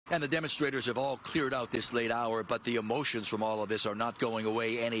And the demonstrators have all cleared out this late hour, but the emotions from all of this are not going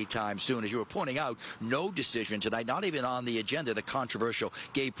away anytime soon. As you were pointing out, no decision tonight, not even on the agenda, the controversial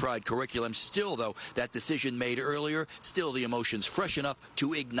gay pride curriculum. Still, though, that decision made earlier, still the emotions fresh enough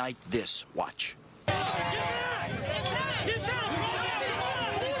to ignite this. Watch.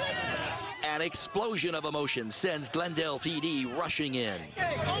 An explosion of emotion sends Glendale PD rushing in.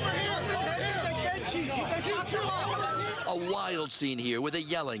 A wild scene here with the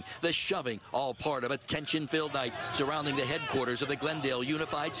yelling, the shoving, all part of a tension-filled night surrounding the headquarters of the Glendale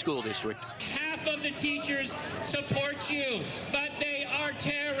Unified School District. Half of the teachers support you, but they are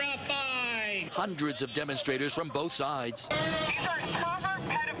terrified. Hundreds of demonstrators from both sides. These are pervert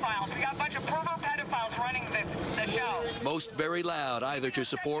pedophiles. We got a bunch of pervert pedophiles running the show. Most very loud, either to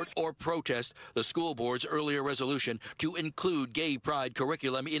support or protest the school board's earlier resolution to include gay pride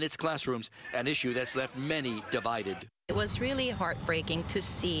curriculum in its classrooms, an issue that's left many divided. It was really heartbreaking to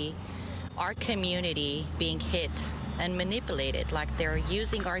see our community being hit and manipulated, like they're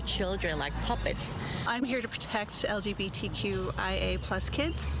using our children like puppets. I'm here to protect LGBTQIA plus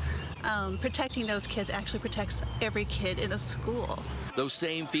kids. Protecting those kids actually protects every kid in the school. Those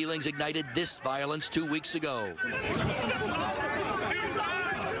same feelings ignited this violence 2 weeks ago.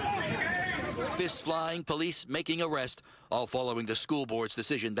 Fists flying, police making arrest, all following the school board's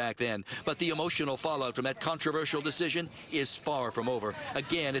decision back then. But the emotional fallout from that controversial decision is far from over.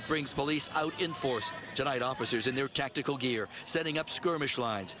 Again, it brings police out in force. Tonight, officers in their tactical gear, setting up skirmish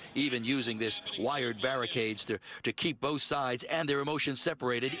lines, even using this wired barricades to keep both sides and their emotions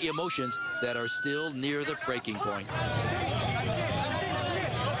separated, emotions that are still near the breaking point.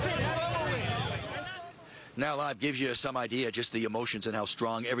 Now Live gives you some idea just the emotions and how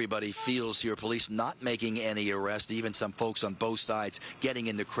strong everybody feels here. Police not making any arrest, even some folks on both sides getting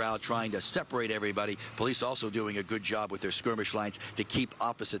in the crowd trying to separate everybody. Police also doing a good job with their skirmish lines to keep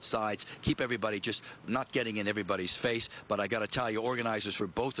opposite sides, keep everybody just not getting in everybody's face. But I got to tell you, organizers for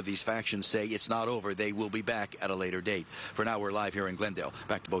both of these factions say it's not over. They will be back at a later date. For now, we're live here in Glendale.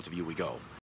 Back to both of you we go.